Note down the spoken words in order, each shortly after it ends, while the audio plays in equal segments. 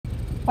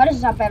What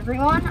is up,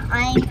 everyone?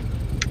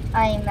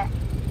 I'm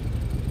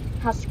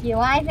Husky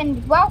Live,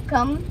 and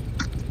welcome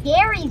to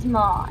Gary's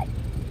Mod.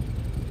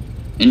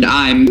 And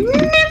I'm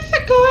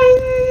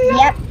Mythical.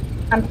 Yep,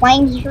 I'm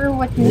playing through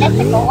with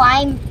Mythical.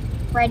 I'm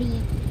Freddy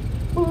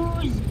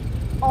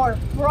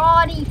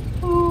Fraudy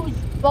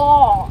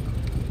Foosball.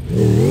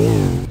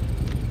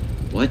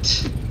 What?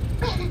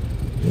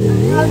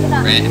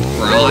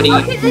 Fraudy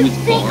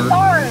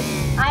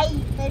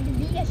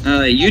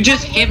Foosball? You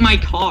just hit my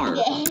car.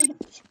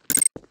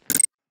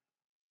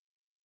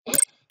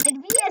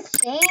 It'd be a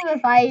shame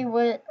if I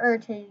were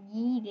to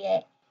eat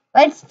it.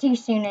 But it's too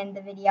soon in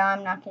the video.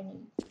 I'm not going to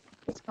eat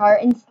this car.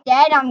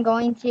 Instead, I'm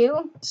going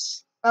to...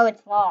 Oh,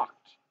 it's locked.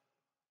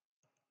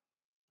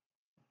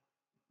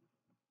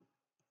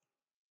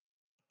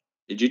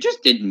 Did you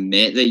just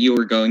admit that you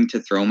were going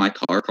to throw my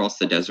car across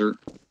the desert?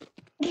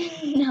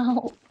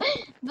 No.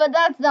 But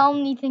that's the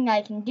only thing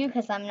I can do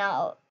because I'm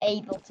not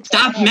able to...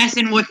 Stop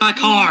messing with my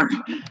car!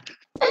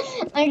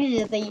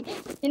 Actually,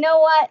 you know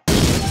what?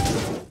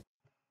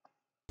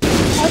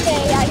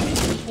 Okay, I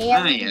just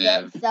carry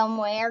it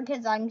somewhere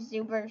because I'm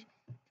super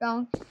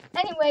strong.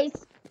 Anyways.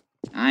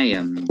 I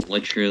am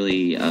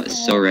literally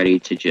so ready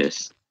to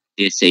just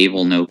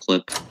disable no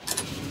clip.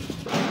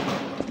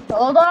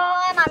 Hold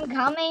on, I'm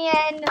coming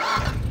in.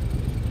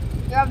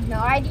 You have no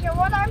idea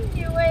what I'm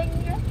doing.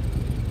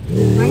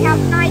 I have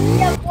an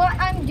idea of what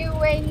I'm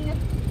doing.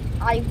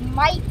 I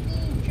might be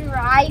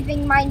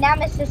driving my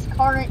Nemesis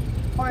car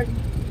or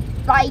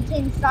bike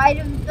inside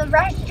of the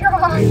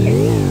restaurant.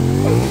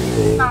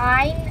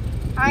 Fine.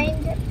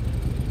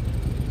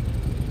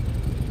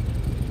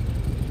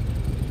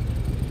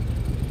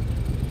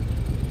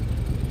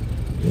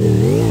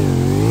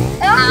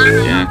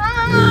 Yeah.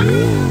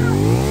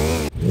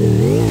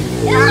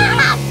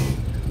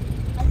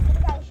 I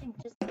think I should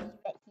just leave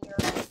it here.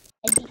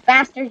 It'd be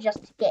faster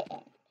just to get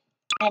in.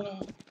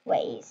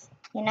 Anyways,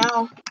 you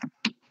know.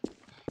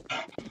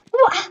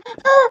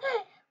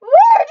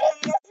 Where did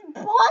this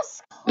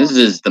bus come This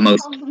is the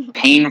most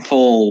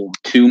painful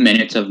 2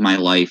 minutes of my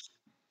life.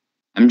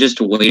 I'm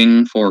just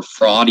waiting for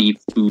Fraudy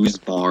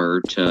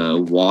Foosbar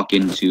to walk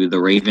into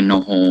the Raven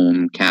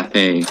Home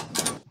Cafe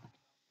so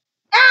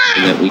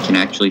that we can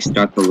actually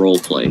start the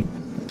roleplay.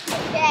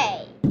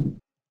 Okay.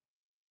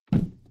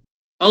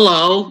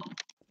 Hello,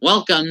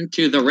 welcome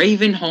to the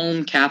Raven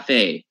Home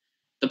Cafe,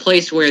 the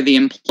place where the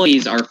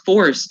employees are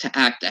forced to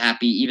act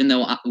happy even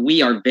though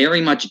we are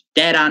very much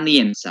dead on the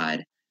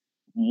inside.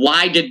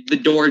 Why did the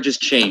door just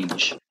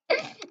change?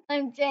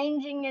 I'm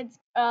changing its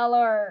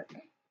color.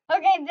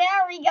 Okay,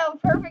 there we go.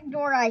 Perfect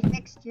door. I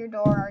fixed your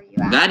door. Are you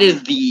out? That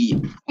is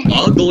the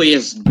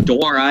ugliest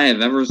door I have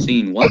ever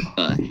seen. What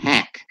the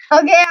heck?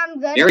 Okay, I'm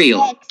gonna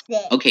fix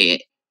it. Okay.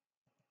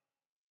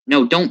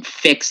 No, don't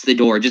fix the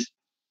door. Just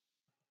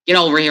get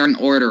over here and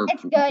order.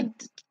 It's good.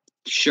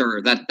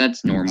 Sure,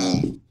 that's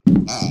normal.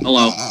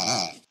 Hello.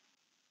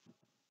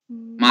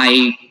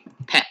 My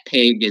pet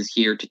pig is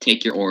here to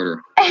take your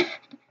order.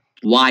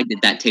 Why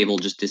did that table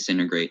just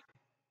disintegrate?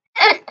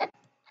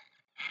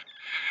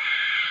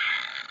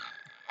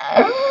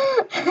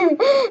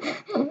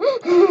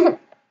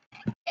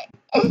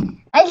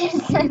 I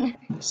just said...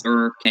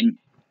 Sir, can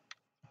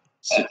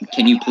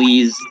you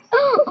please...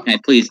 Can I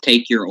please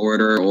take your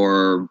order,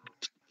 or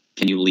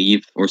can you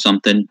leave, or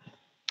something?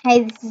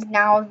 Hey, this is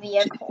now a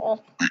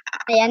vehicle.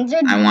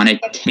 I want to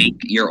take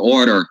your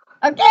order.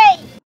 Okay!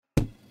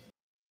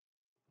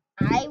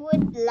 I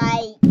would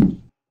like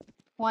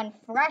one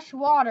fresh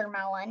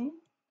watermelon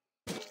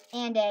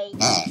and a...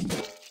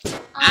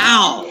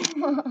 Ow!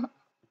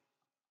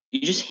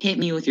 You just hit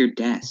me with your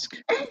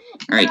desk.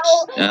 Alright,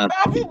 no,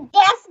 that's a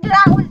desk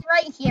that was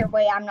right here.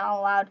 Wait, I'm not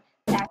allowed.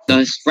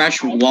 The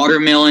fresh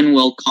watermelon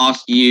will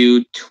cost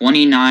you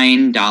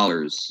 $29.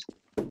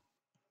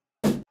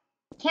 Can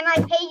I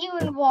pay you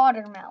in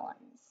watermelons?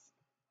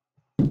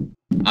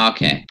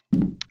 Okay.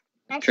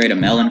 Trade a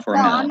melon for a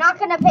melon. I'm not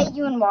gonna pay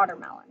you in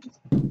watermelons.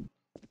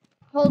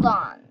 Hold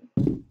on.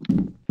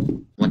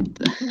 What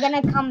the? I'm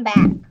gonna come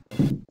back.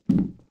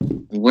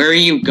 Where are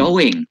you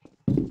going?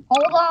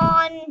 Hold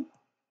on.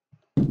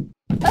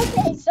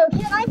 Okay, so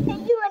can I pay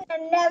you in a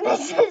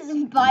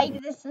Nemesis bike?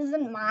 This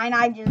isn't mine.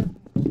 I just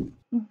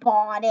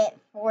bought it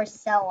for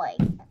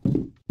selling.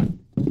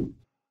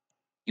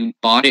 You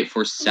bought it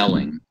for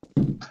selling?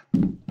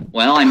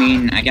 Well, I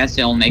mean, I guess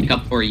it'll make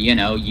up for, you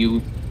know,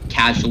 you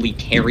casually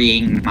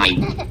carrying my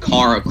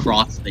car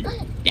across the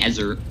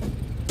desert.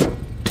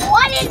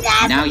 What is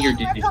that? Now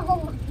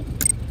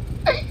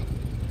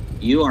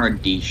you are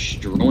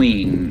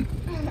destroying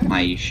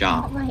my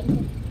shop.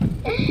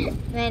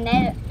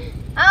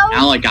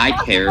 Now, like, I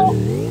care.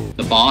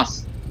 The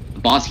boss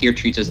here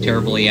treats us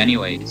terribly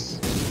anyways.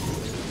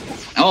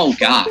 Oh,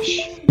 gosh.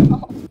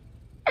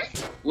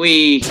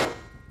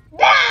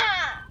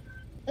 Ah!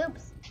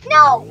 Oops.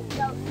 No!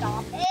 No,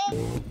 stop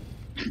it.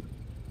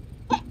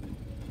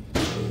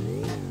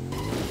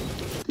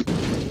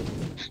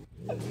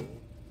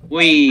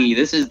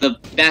 This is the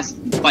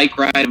best bike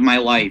ride of my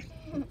life.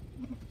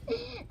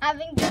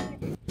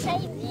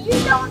 Hey, you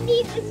don't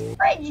need this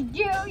fridge,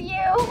 do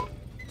you?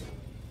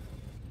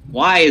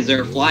 Why is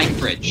there a flying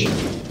fridge?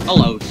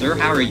 Hello, sir.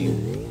 How are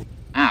you?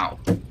 Ow.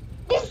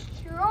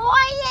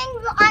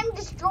 I'm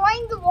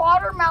destroying the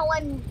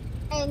watermelon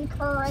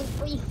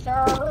currently,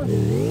 sir.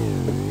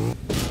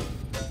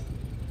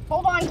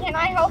 Hold on, can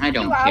I help you out? I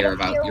don't care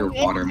about your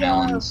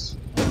watermelons.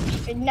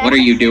 No. What are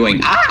you doing?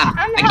 Ah!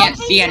 I can't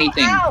see you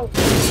anything. out.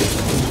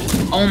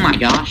 Oh my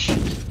gosh.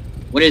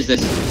 What is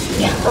this?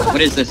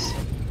 What is this?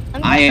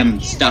 I am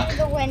stuck.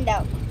 The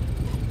window.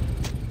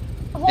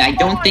 I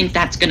don't think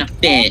that's gonna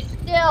fit.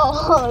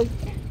 Still.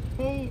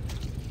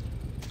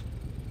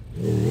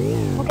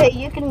 Okay,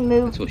 you can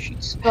move. That's what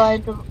she's.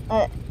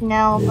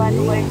 Now, by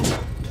the way.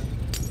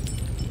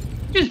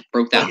 Just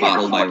broke that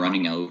bottle by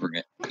running over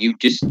it. You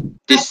just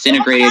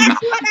disintegrated my.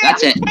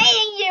 That's it.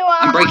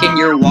 I'm breaking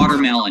your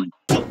watermelon.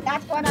 Wait,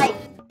 that's what I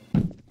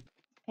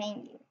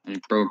paying you. I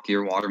broke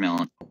your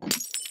watermelon.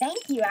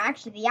 Thank you,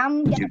 actually.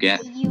 I'm gonna pay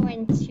you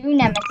in 2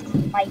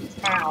 nemesis fights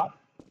now.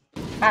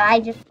 I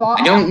just bought.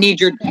 I don't need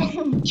your.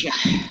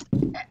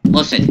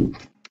 Listen.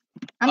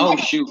 I'm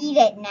gonna eat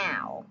it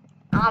now.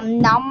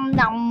 Nom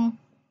nom.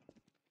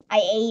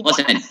 I ate.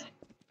 Listen.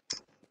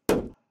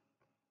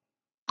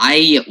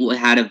 I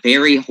had a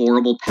very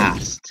horrible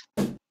past.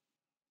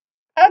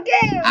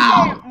 Okay.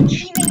 I'm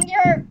leaving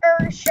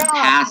your shop.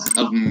 Past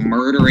of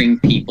murdering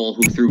people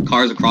who threw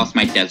cars across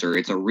my desert.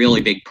 It's a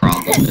really big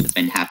problem that's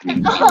been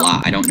happening to me a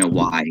lot. I don't know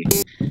why.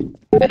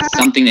 It's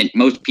something that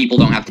most people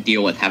don't have to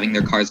deal with, having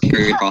their cars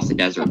carried across the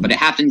desert. But it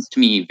happens to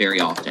me very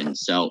often,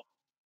 so...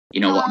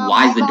 You know what?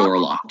 Why is the door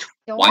locked?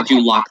 Why'd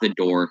you lock the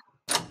door?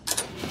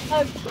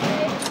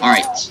 Okay.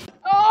 Alright.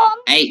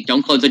 Hey,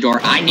 don't close the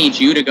door. I need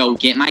you to go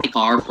get my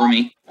car for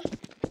me.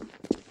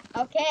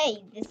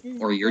 Okay, this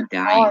is or you're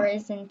dying. Car,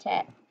 isn't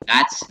it?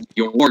 That's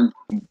your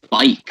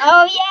bike.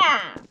 Oh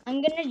yeah,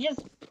 I'm gonna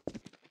just.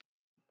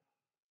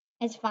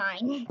 It's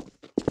fine.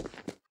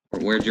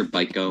 Where'd your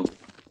bike go,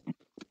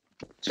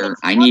 sir?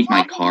 I need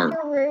my car.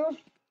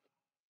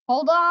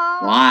 Hold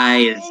on. Why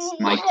is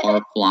my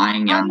car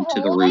flying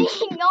onto the roof?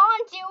 I'm holding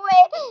on to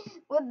it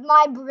with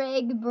my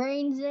big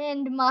brains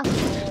and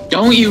muscles.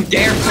 Don't you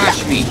dare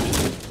crush me!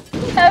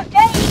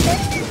 Okay,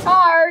 this is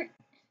hard.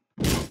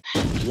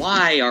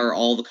 Why are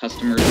all the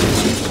customers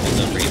coming to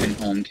the Raven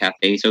Home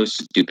Cafe so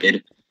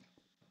stupid?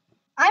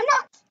 I'm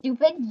not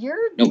stupid.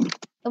 You're. No,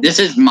 this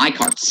is my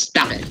car.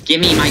 Stop it. Give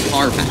me my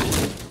car back.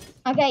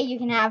 Okay, you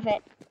can have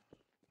it.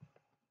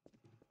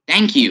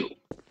 Thank you.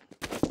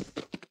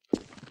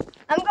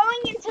 I'm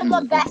going into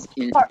the best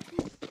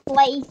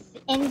place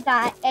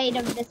inside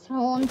of this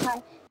whole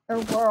entire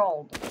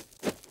world.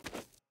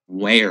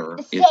 Where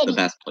is the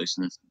best place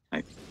in this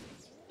entire?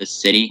 The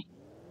city?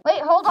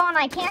 Wait, hold on.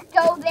 I can't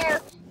go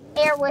there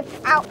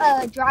without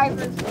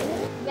drivers,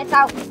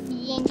 without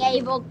being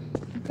able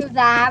to prove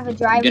that I have a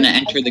driver. I'm gonna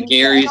enter the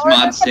Gary's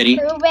Mod City.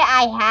 To prove it,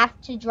 I have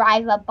to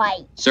drive a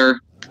bike. Sir,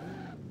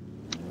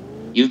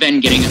 you've been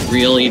getting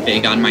really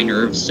big on my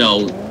nerves,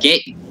 so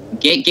get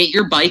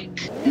your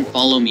bike and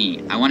follow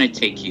me. I want to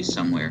take you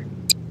somewhere.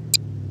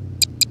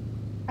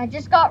 I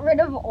just got rid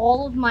of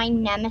all of my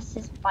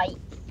Nemesis bikes.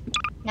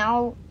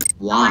 Now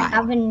Why? I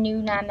have a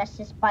new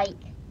Nemesis bike.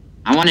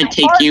 I want to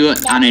take you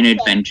on an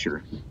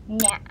adventure.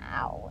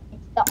 Now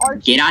it's the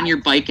Arch. Get on your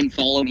bike and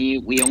follow me.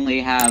 We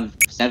only have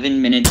 7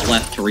 minutes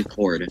left to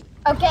record.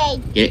 Okay.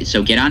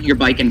 So get on your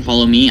bike and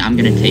follow me. I'm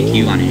gonna take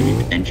you on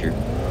an adventure.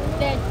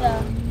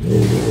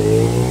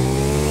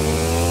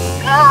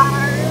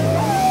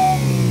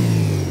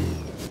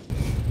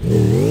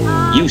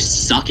 You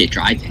suck at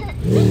driving. I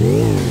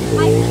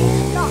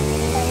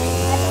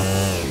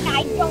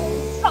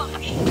don't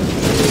suck.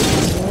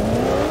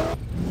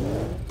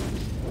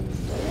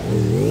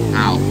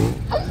 Ow.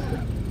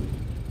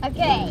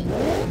 Okay,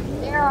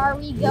 where are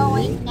we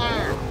going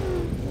now?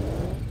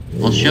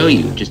 I'll show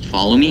you. Just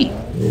follow me.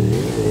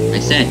 I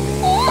said,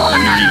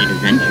 I'm on an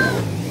adventure.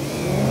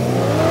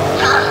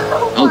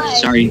 Oh,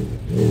 sorry.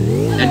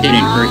 That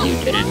didn't hurt you,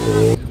 did it?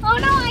 Oh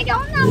no, I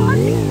don't know how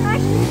to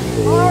crash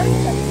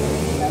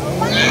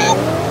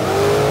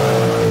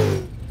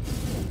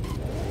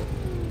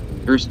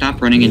Sir,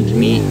 stop running into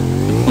me.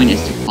 The point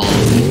is to follow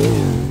me.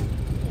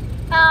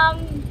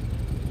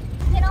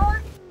 You know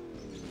what?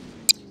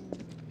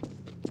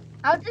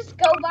 I'll just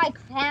go by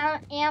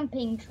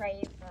camping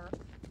trailer.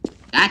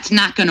 That's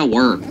not gonna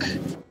work.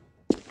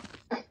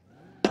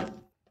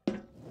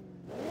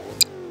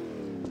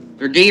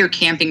 Or get your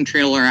camping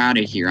trailer out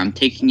of here. I'm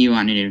taking you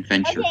on an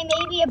adventure. Okay,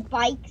 maybe a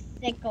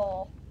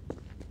bicycle.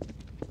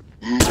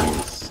 That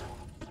is...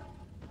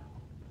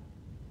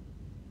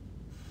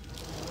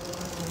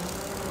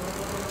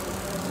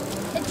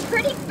 It's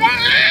pretty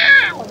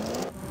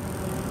fast!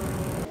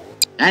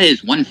 That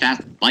is one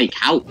fast bike.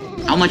 How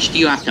much do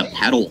you have to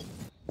pedal?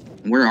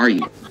 Where are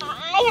you?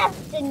 I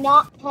have to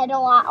not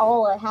pedal at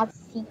all. It has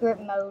a secret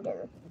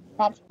motor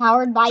that's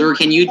powered by... Sir,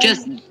 can you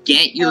just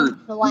get your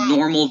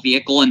normal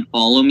vehicle and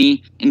follow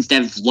me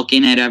instead of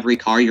looking at every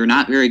car? You're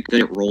not very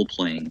good at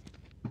role-playing.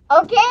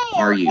 Okay,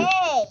 Are you?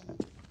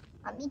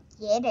 Let me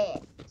get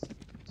it.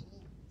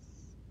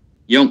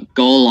 You don't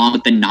go along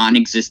with the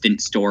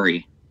non-existent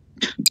story.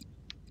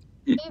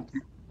 Oops.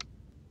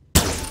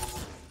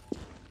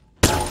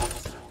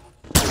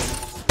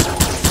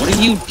 What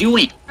are you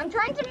doing? I'm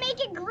trying to make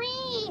it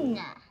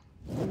green.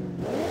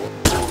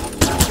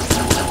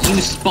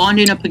 You spawned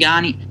in a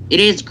Pagani. It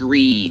is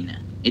green.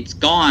 It's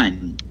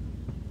gone.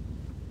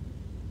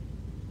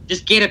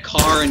 Just get a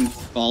car and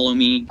follow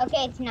me.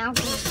 Okay, it's now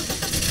green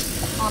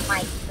on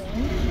my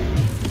screen.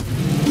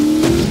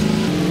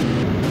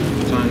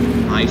 It's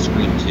on my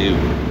screen too.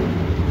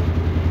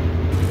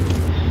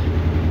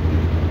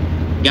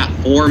 You got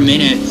 4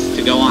 minutes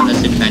to go on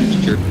this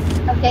adventure.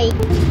 Okay,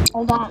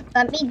 hold on.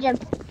 Let me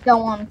just go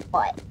on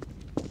foot.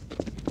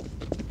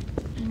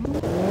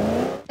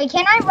 Wait,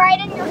 can I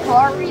ride in your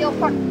car real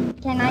quick?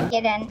 Can I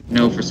get in?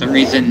 No, for some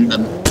reason, the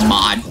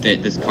mod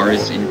that this car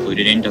is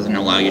included in doesn't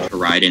allow you to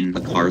ride in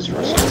the cars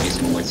for some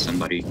reason with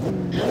somebody.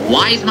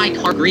 Why is my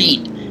car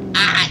green?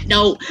 Ah,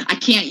 no, I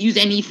can't use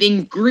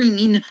anything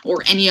green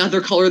or any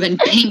other color than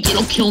pink.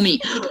 It'll kill me.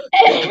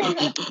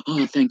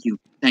 Oh, thank you.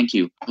 Thank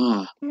you.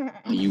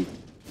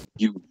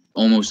 You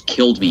almost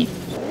killed me.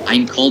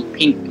 I'm called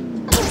Pink.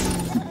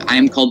 I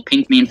am called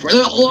Pink Man for.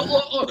 Okay.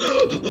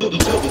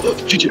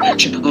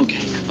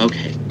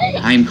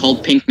 I am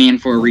called Pink Man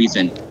for a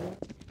reason.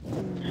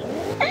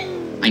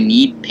 I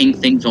need pink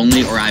things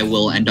only, or I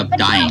will end up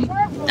dying.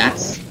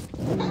 That's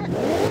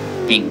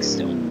pink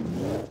still.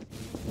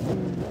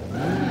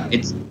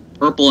 It's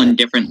purple in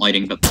different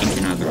lighting, but pink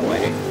in other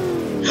lighting.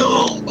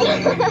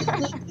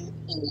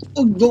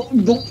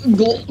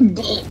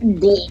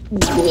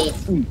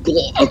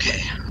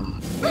 Okay.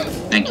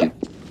 Thank you.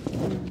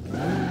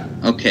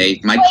 Okay,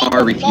 my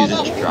car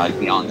refuses to drive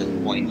beyond this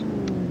point.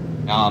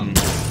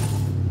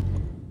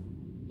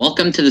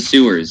 Welcome to the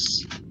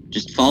sewers.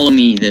 Just follow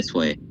me this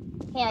way.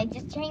 Okay, I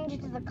just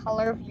changed the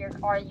color of your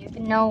car. You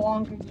can no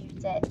longer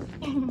use it.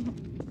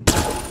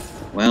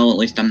 Well, at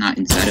least I'm not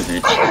inside of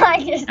it.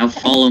 Now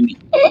follow me.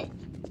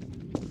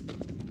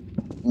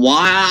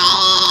 Wow!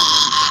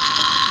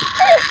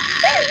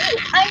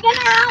 I'm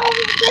gonna help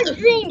the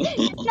dream.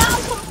 It's now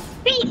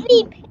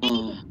completely pink.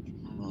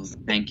 Oh,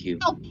 thank you.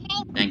 Oh,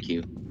 pink. Thank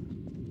you.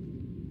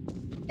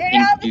 You're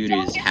Pink now the dude is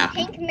strongest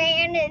happy. pink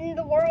man in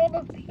the world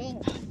of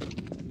pink.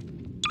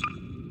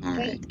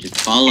 Alright, just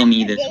follow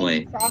me this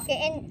way. Rocket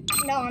and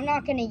no, I'm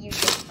not gonna use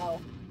it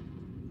though.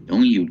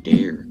 Don't you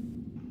dare.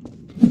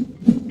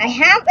 I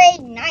have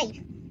a knife.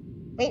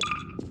 Wait,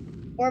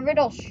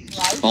 orbital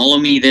strike. Follow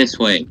me this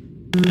way.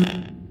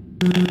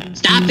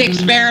 Stop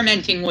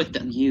experimenting with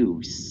them.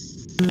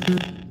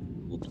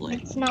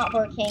 Roleplay. It's not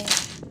working.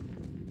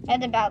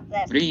 What about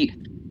this? What are you?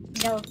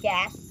 No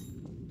gas.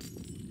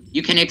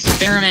 You can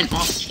experiment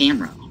off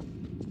camera.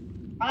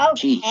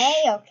 Okay,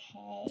 Jeez.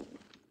 okay.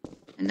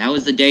 And that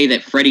was the day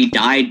that Freddy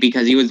died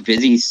because he was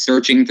busy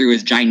searching through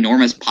his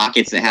ginormous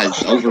pockets that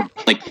has over,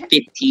 like,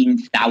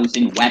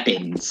 15,000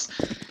 weapons.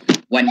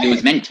 When he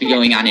was meant to be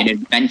going on an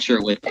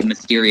adventure with the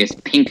mysterious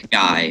pink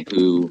guy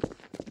who...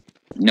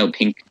 No,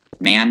 pink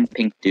man?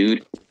 Pink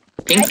dude?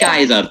 Pink guy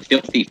is a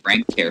Filthy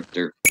Frank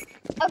character.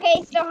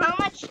 Okay, so how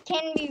much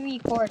can we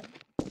record?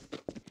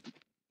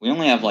 We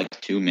only have, like,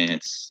 2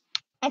 minutes.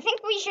 I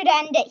think we should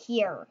end it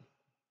here.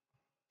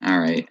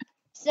 Alright.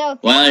 So,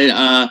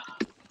 Well,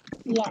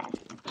 yeah.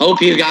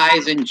 hope you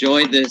guys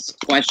enjoyed this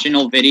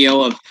questionable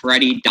video of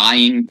Freddy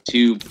dying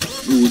to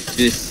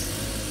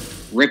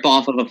this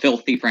rip-off of a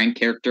Filthy Frank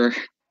character.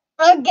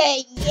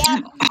 Okay,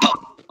 yeah.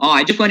 Oh,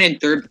 I just went in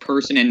third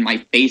person and my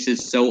face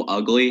is so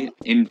ugly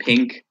in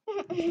pink.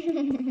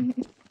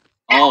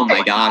 Oh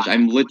my gosh,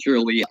 I'm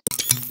literally...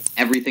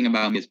 Everything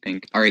about me is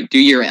pink. Alright, do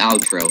your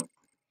outro.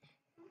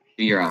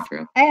 Do your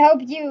outro. I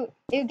hope you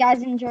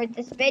guys enjoyed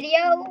this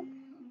video.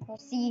 We'll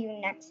see you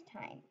next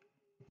time.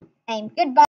 And goodbye.